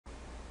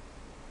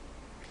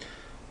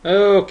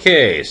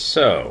Okay,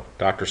 so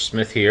Dr.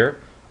 Smith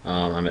here.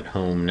 I'm at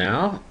home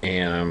now,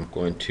 and I'm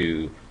going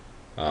to,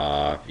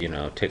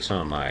 take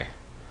some of my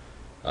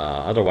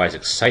otherwise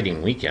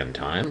exciting weekend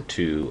time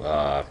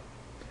to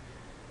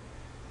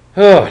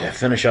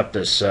finish up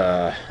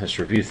this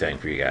review thing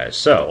for you guys.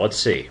 So let's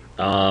see.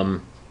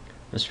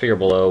 This figure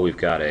below, we've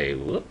got a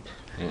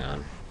hang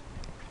on.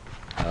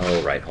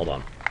 Oh, right, hold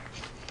on.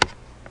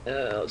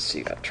 Let's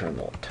see. Got to turn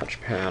the little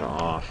touchpad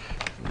off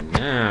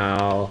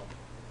now.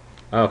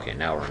 Okay,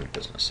 now we're in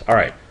business. All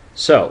right,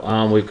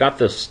 so we've got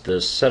this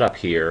setup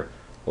here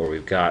where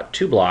we've got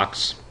two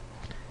blocks,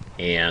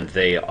 and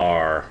they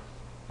are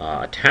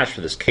attached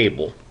to this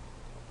cable,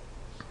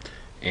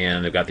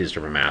 and they've got these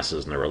different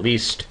masses, and they're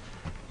released,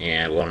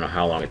 and we want to know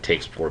how long it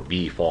takes before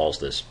B falls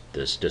this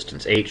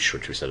distance h,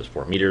 which we said is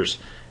 4 meters,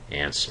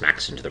 and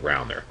smacks into the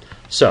ground there.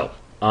 So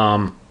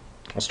I'll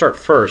start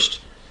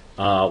first.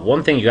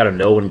 One thing you got to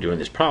know when doing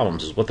these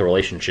problems is what the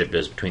relationship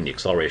is between the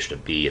acceleration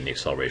of B and the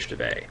acceleration of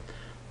A.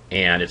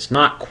 And it's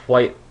not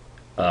quite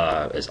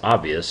as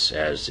obvious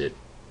as it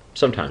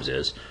sometimes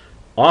is.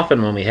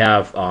 Often when we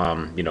have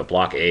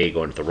block A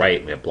going to the right,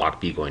 and we have block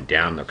B going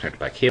down, they're connected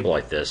by a cable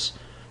like this,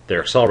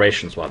 their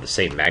accelerations will have the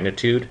same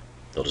magnitude.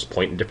 They'll just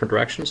point in different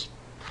directions.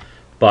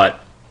 But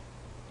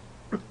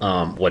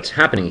what's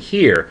happening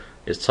here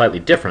is slightly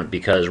different,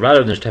 because rather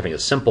than just having a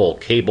simple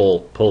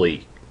cable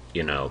pulley,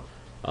 with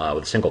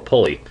a single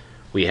pulley,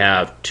 we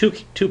have two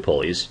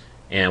pulleys,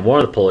 and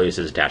one of the pulleys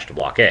is attached to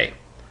block A.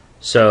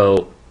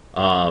 So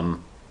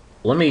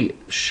let me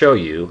show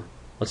you.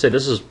 Let's say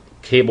this is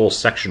cable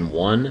section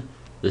 1,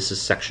 this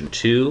is section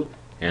 2,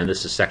 and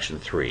this is section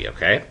 3,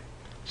 okay?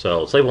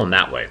 So let's label them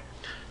that way.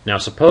 Now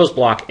suppose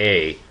block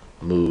A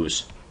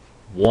moves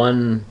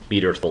 1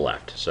 meter to the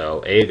left.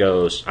 So A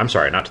goes, I'm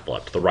sorry, not to the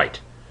left, to the right.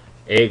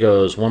 A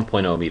goes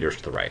 1.0 meters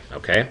to the right,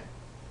 okay?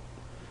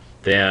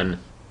 Then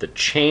the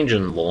change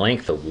in the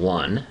length of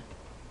 1,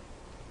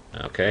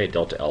 okay,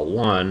 delta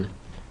L1,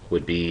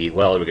 would be,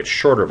 well, it would get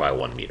shorter by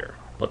 1 meter.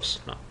 Whoops,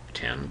 not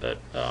 10, but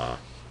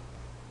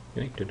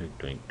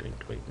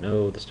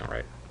no, that's not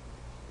right.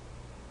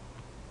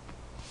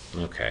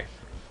 Okay,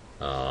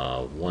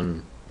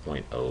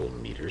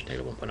 1.0 meters,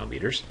 negative 1.0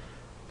 meters.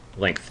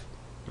 Length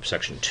of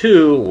section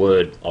 2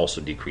 would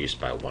also decrease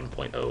by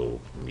 1.0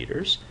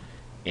 meters,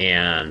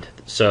 and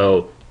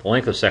so the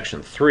length of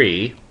section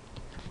 3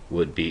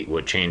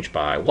 would change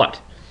by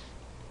what?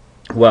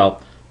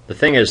 Well, the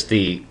thing is,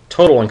 the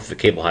total length of the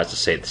cable has to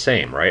stay the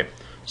same, right?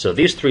 So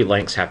these three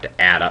lengths have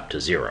to add up to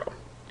 0,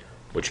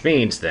 which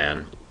means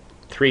then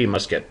 3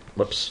 must get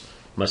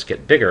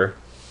bigger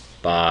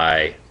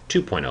by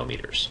 2.0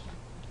 meters.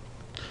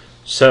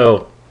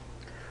 So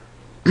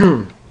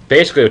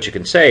basically what you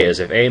can say is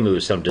if A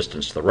moves some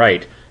distance to the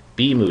right,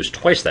 B moves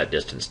twice that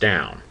distance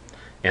down.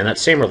 And that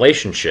same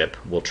relationship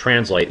will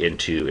translate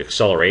into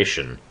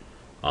acceleration,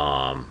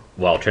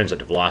 translate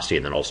to velocity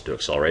and then also to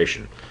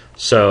acceleration.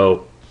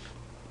 So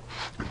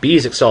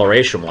B's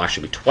acceleration will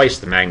actually be twice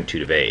the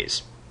magnitude of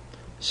A's.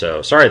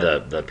 So, sorry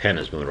the pen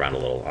is moving around a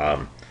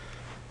little.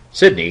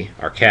 Sydney,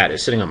 our cat,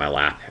 is sitting on my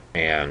lap,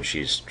 and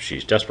she's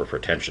desperate for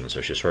attention, so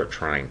she's sort of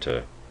trying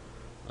to,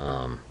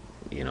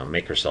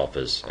 make herself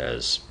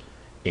as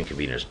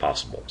inconvenient as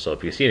possible. So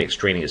if you see any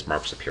extraneous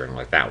marks appearing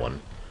like that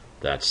one,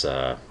 that's,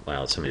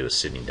 it's somebody with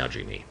Sydney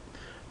nudging me.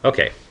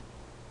 Okay.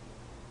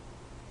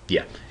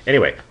 Yeah.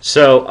 Anyway,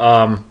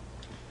 so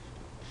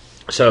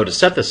to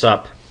set this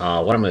up,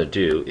 what I'm going to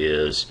do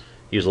is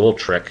use a little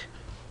trick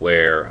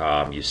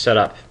where you set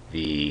up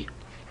the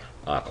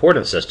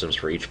coordinate systems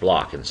for each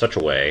block in such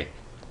a way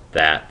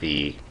that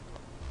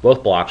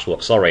both blocks will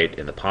accelerate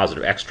in the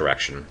positive x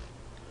direction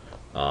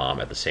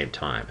at the same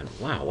time. And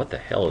wow, what the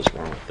hell is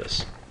wrong with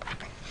this?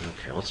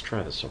 Okay, let's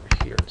try this over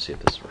here and see if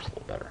this works a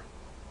little better.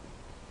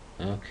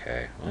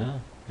 Okay,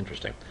 well,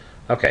 interesting.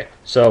 Okay,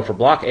 so for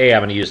block A, I'm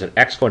going to use an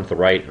x going to the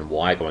right and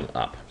y going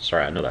up.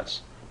 Sorry, I know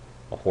that's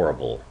a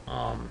horrible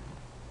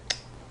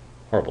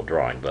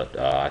drawing, but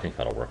I think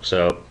that'll work.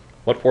 So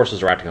what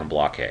forces are acting on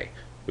block A?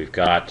 We've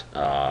got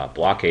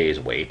block A's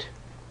weight,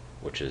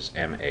 which is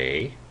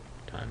ma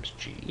times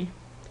g.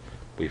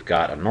 We've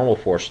got a normal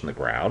force from the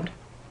ground,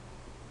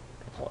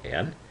 we'll call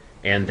n.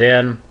 And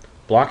then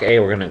block A,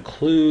 we're going to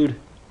include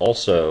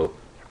also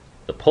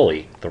the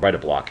pulley, the right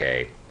of block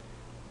A,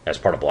 as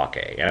part of block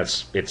A. And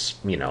it's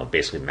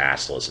basically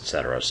massless,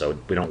 etc. So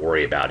we don't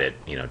worry about it,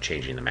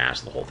 changing the mass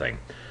of the whole thing.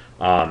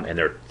 And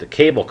the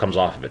cable comes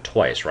off of it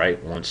twice,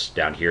 right? Once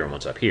down here and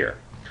once up here.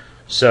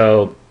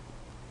 So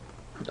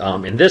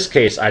in this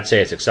case, I'd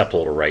say it's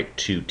acceptable to write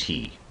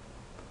 2t,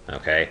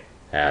 okay,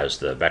 as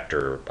the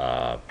vector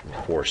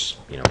force,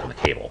 from the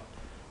cable.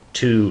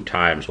 2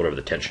 times whatever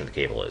the tension of the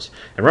cable is.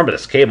 And remember,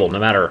 this cable, no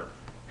matter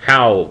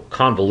how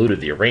convoluted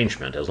the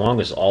arrangement, as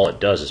long as all it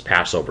does is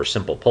pass over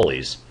simple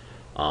pulleys,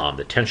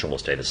 the tension will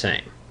stay the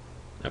same.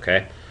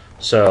 Okay?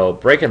 So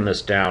breaking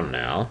this down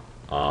now,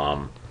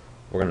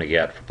 we're going to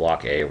get, for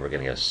block A, we're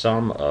going to get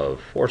sum of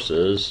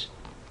forces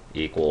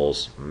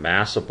equals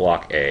mass of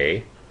block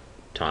A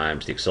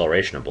times the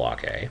acceleration of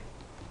block A.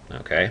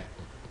 Okay?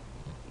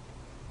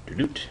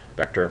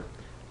 vector.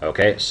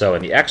 Okay, so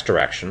in the x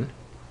direction,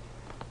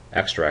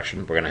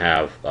 we're going to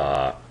have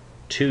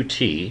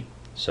 2t,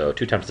 so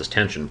 2 times this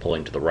tension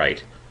pulling to the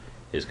right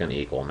is going to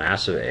equal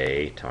mass of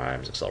A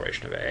times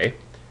acceleration of A,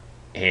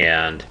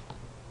 and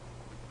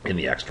in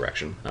the x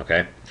direction,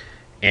 okay?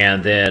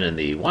 And then in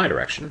the y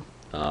direction,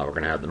 we're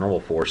going to have the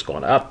normal force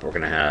going up, we're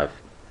going to have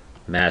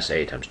mass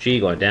A times g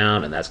going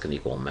down, and that's going to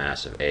equal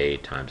mass of A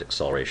times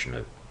acceleration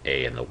of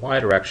A in the y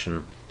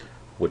direction,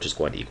 which is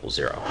going to equal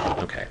 0.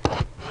 Okay.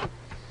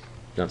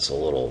 That's a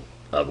little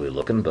ugly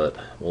looking, but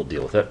we'll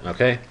deal with it.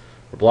 Okay.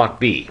 For block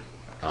B,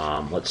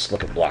 let's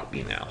look at block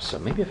B now. So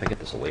maybe if I get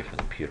this away from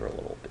the computer a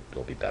little bit,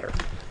 it'll be better.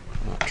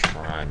 I'm going to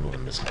try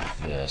moving this like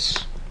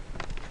this.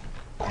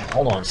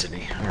 Hold on,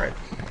 Sydney. All right.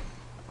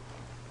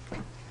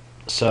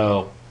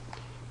 So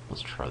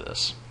let's try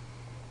this.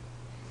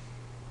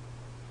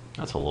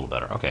 That's a little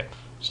better. Okay.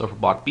 So for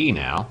block B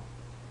now,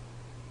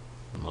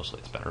 mostly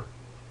it's better.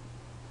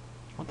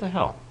 What the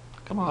hell?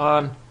 Come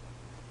on.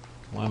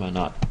 Why am I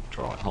not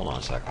drawing? Hold on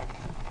a second.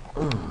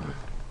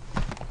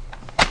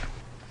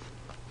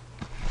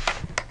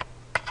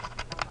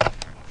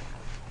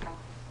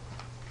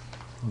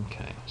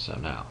 Okay, so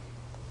now,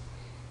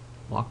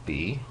 block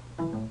B.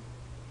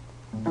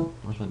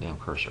 Where's my damn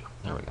cursor?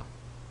 There we go.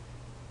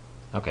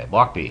 Okay,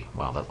 block B.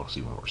 Wow, that looks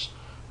even worse.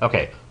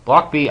 Okay,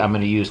 block B, I'm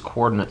going to use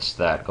coordinates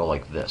that go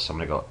like this. I'm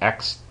going to go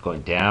x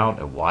going down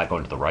and y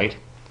going to the right.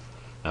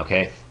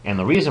 Okay, and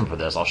the reason for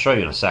this, I'll show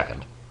you in a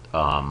second.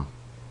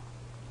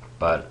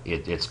 But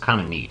it's kind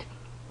of neat.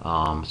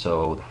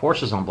 So the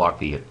forces on block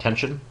B are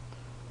tension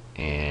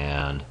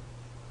and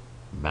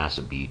mass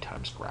of B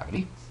times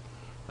gravity.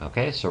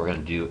 Okay, so we're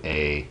going to do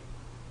a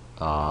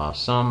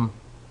sum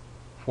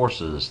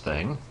forces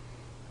thing.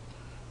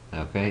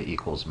 Okay,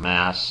 equals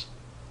mass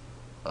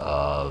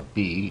of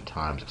B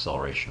times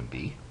acceleration of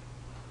B.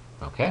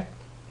 Okay,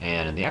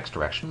 and in the x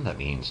direction, that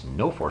means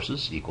no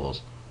forces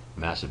equals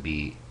mass of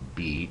B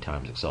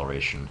times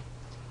acceleration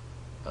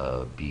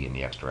of B in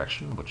the x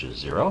direction, which is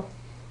 0.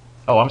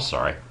 Oh, I'm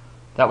sorry.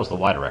 That was the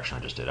y direction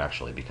I just did,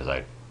 actually, because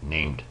I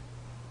named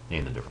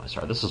them differently.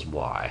 Sorry, this is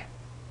y.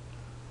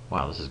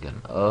 Wow, this is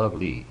getting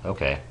ugly.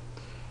 Okay.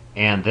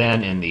 And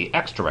then in the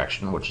x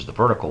direction, which is the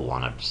vertical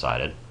one, I've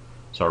decided.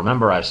 So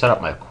remember, I've set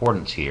up my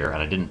coordinates here,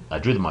 and I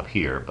drew them up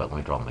here, but let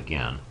me draw them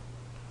again.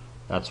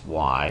 That's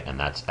y, and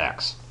that's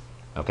x.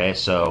 Okay,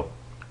 so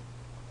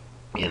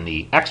in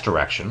the x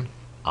direction,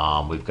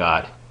 we've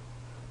got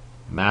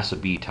mass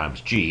of B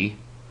times g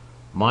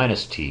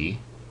minus t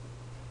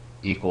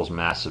equals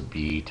mass of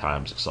B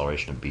times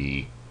acceleration of B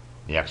in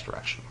the x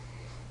direction.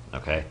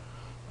 Okay,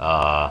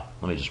 let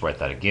me just write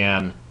that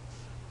again.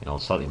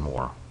 Slightly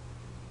more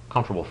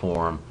comfortable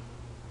form.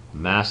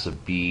 Mass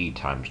of B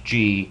times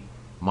g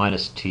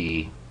minus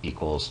t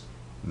equals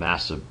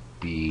mass of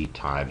B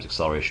times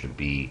acceleration of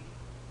B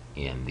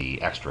in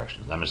the x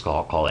direction. I'm just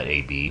going to call that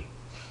AB.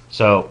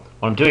 So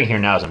what I'm doing here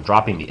now is I'm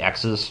dropping the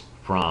x's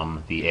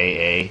from the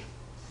AB,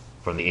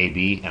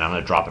 and I'm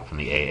going to drop it from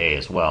the AA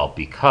as well,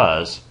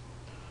 because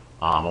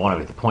I want to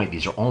make the point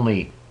these are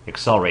only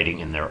accelerating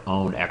in their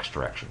own x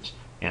directions.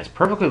 And it's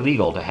perfectly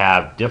legal to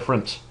have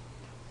different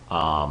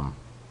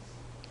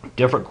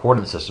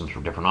coordinate systems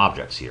for different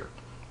objects here.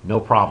 No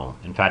problem.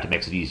 In fact, it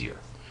makes it easier.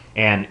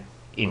 And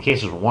in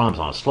cases where one of them's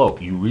on a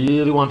slope, you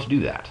really want to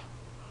do that.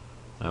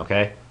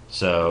 Okay?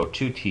 So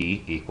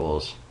 2t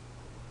equals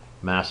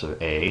mass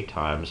of A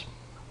times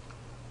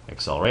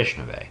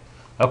acceleration of A.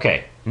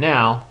 Okay,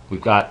 now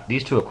we've got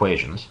these two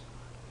equations.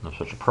 I'm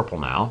switching to purple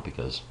now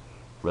because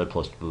red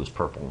plus blue is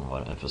purple, and I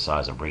want to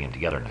emphasize I'm bringing them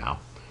together now.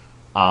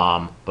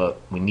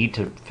 But we need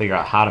to figure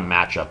out how to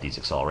match up these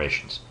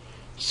accelerations.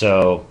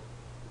 So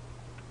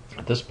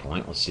at this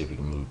point, let's see if we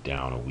can move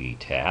down a wee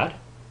tad.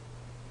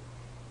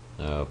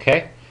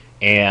 Okay,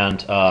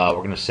 and we're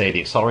going to say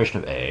the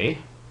acceleration of A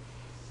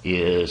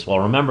is, well,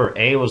 remember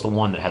A was the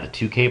one that had the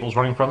two cables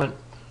running from it,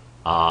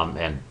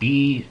 and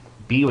B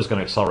was going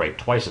to accelerate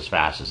twice as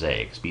fast as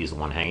A, because B is the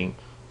one hanging.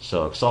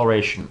 So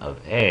acceleration of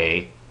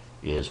A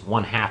is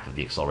 1/2 of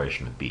the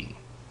acceleration of B.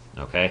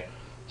 Okay,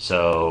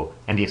 so,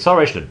 and the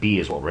acceleration of B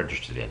is what we're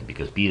interested in,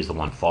 because B is the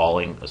one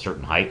falling a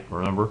certain height,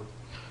 remember?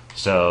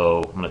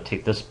 So I'm going to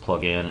take this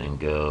plug in and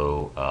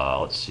go,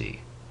 let's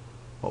see,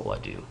 what will I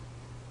do?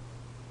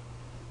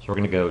 So we're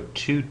going to go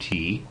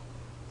 2t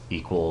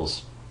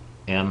equals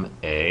ma,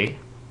 and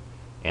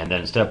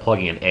then instead of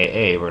plugging in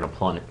AA, we're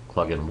going to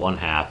plug in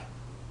 1/2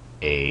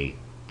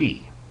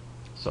 AB.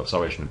 So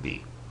acceleration of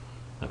B.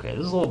 Okay,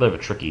 this is a little bit of a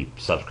tricky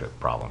subscript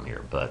problem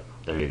here, but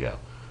there you go.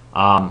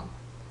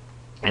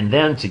 And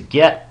then to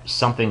get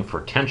something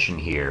for tension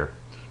here,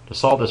 to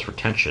solve this for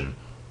tension,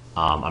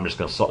 I'm just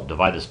going to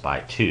divide this by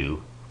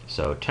 2.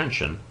 So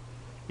tension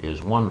is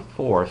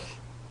 1/4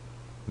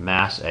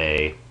 mass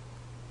A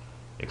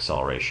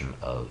acceleration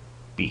of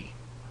B.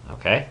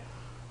 Okay?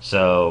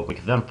 So we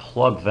can then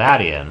plug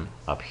that in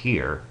up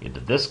here into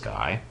this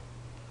guy.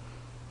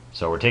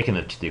 So we're taking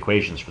the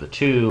equations for the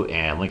two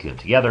and linking them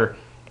together,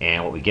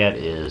 and what we get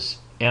is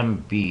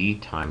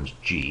mb times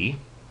g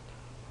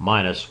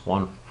minus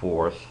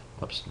 1/4,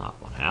 oops,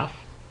 not 1/2,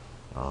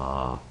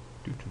 uh,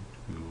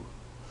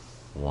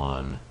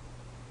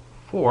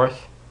 1/4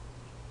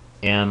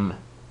 M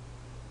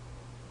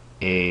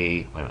A,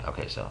 wait a minute,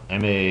 okay, so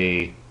M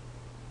A,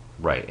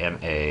 right, M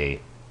A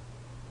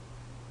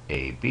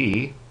A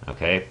B,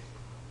 okay,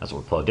 that's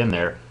what we plugged in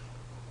there,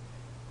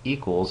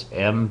 equals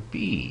M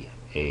B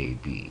A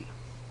B,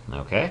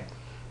 okay,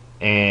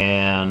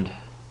 and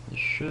this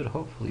should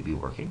hopefully be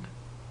working.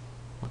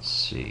 Let's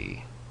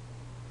see.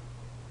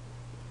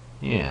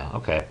 Yeah,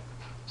 okay.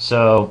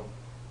 So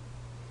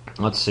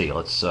let's see.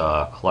 Let's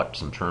collect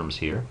some terms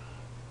here.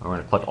 We're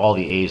going to collect all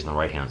the A's on the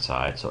right-hand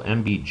side. So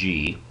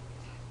MBG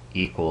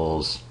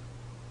equals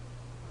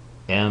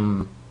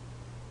MBAB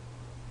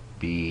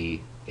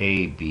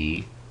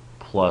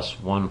plus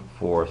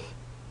 1/4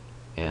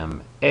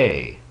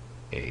 MAAB.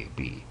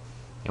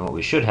 And what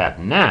we should have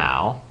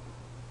now,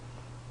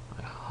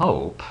 I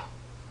hope,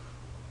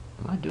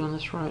 am I doing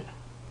this right?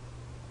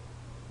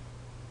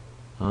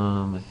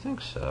 I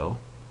think so.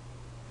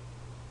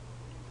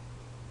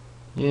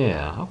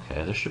 Yeah,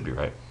 okay, this should be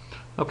right.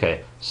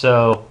 Okay,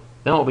 so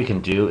then what we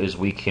can do is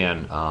we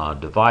can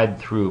divide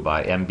through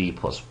by MB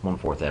plus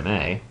 1/4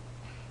 MA,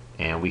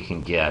 and we can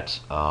get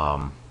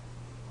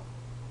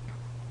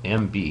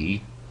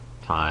MB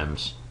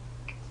times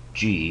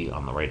G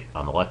on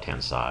the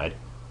left-hand side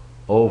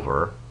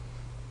over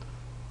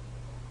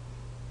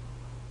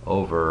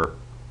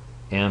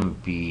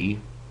MB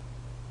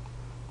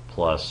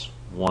plus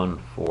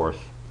 1/4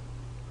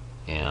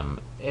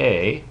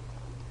 MA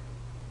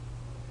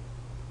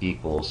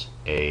equals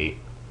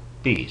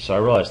AB. So I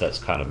realize that's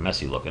kind of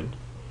messy looking,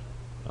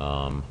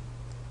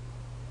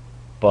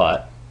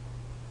 but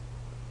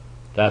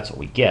that's what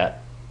we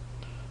get.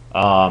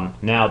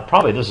 Now,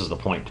 probably this is the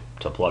point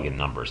to plug in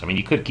numbers. I mean,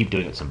 you could keep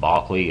doing it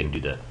symbolically and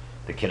do the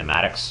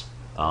kinematics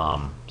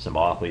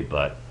symbolically,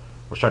 but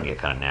we're starting to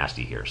get kind of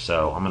nasty here.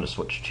 So I'm going to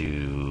switch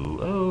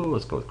to,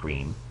 let's go with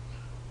green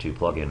to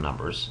plug in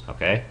numbers,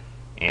 okay?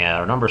 And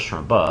our numbers from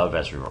above,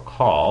 as we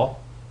recall,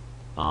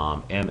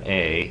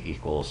 MA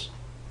equals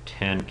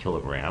 10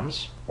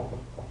 kilograms,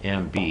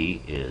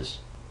 MB is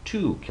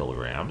 2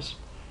 kilograms,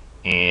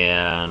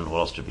 and what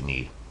else do we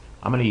need?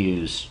 I'm going to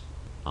use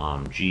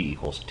G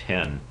equals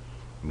 10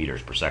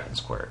 meters per second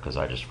squared because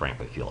I just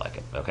frankly feel like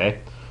it,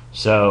 okay?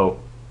 So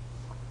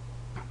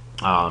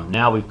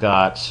now we've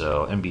got,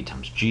 so MB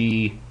times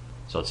G,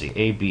 so let's see,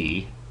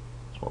 AB,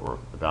 that's what we're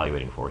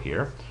evaluating for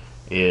here,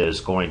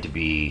 is going to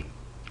be,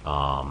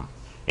 and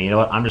you know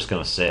what, I'm just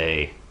going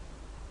to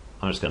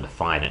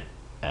define it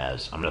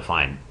as, I'm going to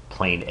define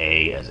plane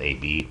A as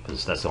AB,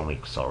 because that's the only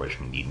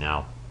acceleration we need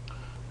now.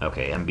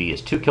 Okay, MB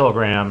is 2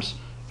 kilograms,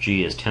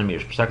 G is 10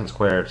 meters per second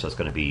squared, so it's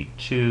going to be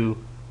 2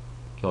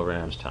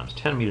 kilograms times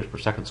 10 meters per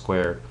second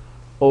squared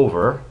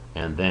over,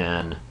 and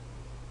then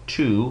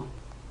 2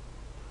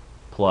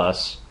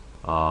 plus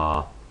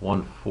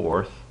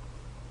 1/4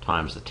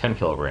 times the 10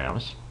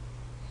 kilograms.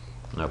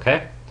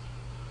 Okay?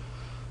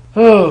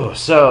 Oh,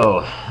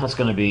 so that's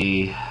going to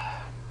be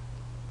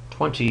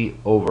 20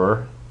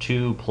 over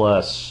 2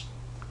 plus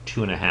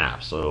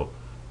 2.5. So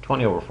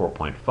 20 over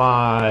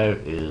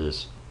 4.5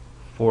 is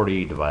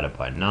 40 divided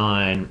by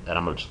 9. And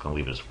I'm just going to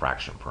leave it as a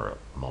fraction for a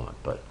moment,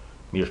 but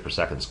meters per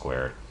second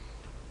squared.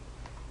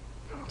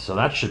 So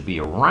that should be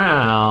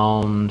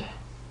around,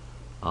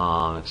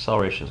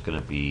 acceleration is going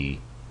to be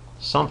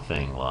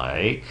something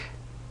like,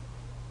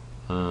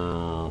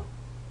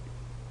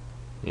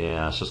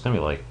 yeah, so it's going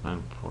to be like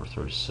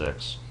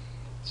 9,436.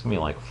 It's going to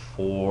be like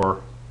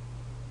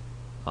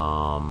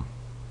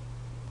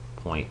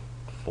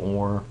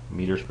 4.4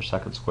 meters per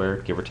second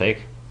squared, give or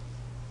take.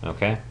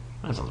 Okay,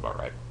 that sounds about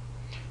right.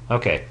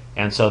 Okay,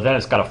 and so then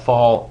it's got to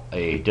fall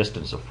a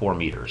distance of 4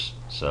 meters.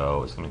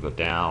 So it's going to go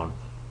down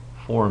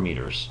 4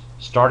 meters,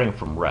 starting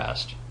from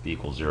rest, v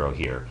equals 0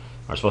 here.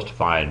 We're supposed to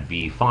find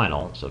v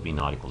final, so v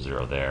naught equals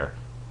 0 there.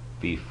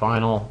 V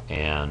final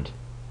and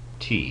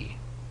t.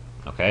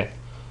 Okay?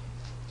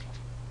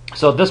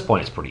 So at this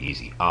point it's pretty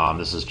easy.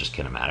 This is just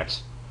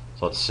kinematics.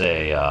 So let's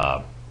say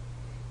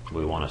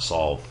we want to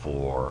solve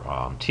for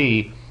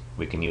t.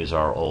 We can use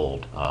our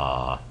old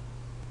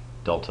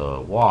delta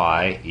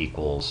y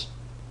equals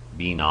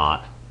v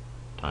naught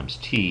times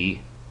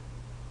t,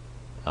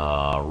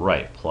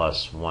 right,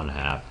 plus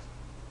 1/2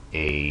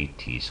 a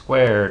t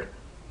squared.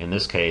 In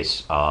this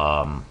case,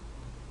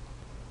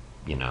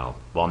 you know,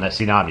 well,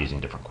 see, now I'm using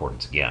different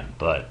coordinates again,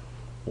 but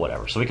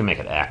whatever. So we can make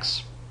it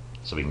x.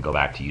 So we can go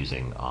back to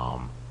using,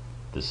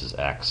 this is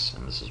x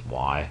and this is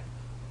y.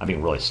 I'm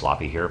being really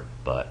sloppy here,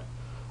 but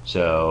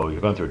so you're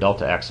going through a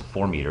delta x of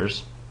 4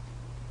 meters.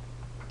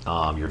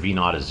 Your v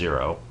naught is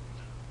 0.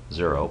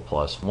 0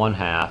 plus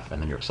 1/2,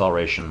 and then your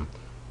acceleration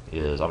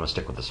is, I'm going to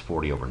stick with this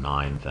 40 over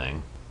 9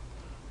 thing.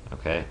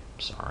 Okay,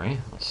 sorry,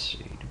 let's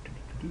see.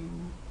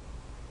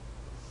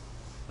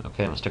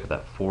 Okay, I'm going to stick with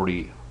that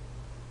 40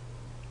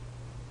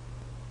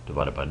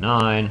 divided by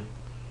 9,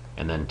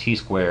 and then t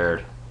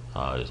squared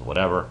is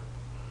whatever.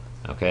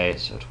 Okay,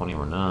 so 20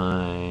 over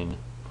 9,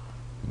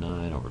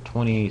 9 over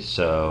 20,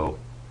 so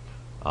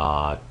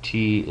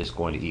t is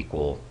going to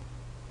equal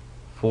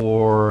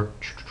 4,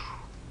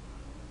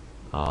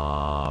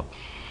 So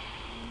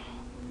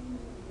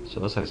it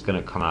looks like it's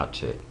going to come out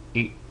to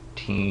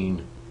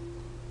 18.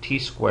 T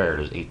squared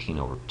is 18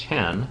 over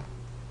 10.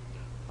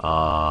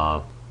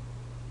 I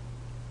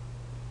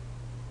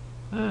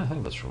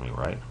think that's really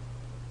right.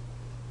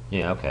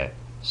 Yeah, okay.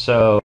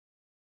 So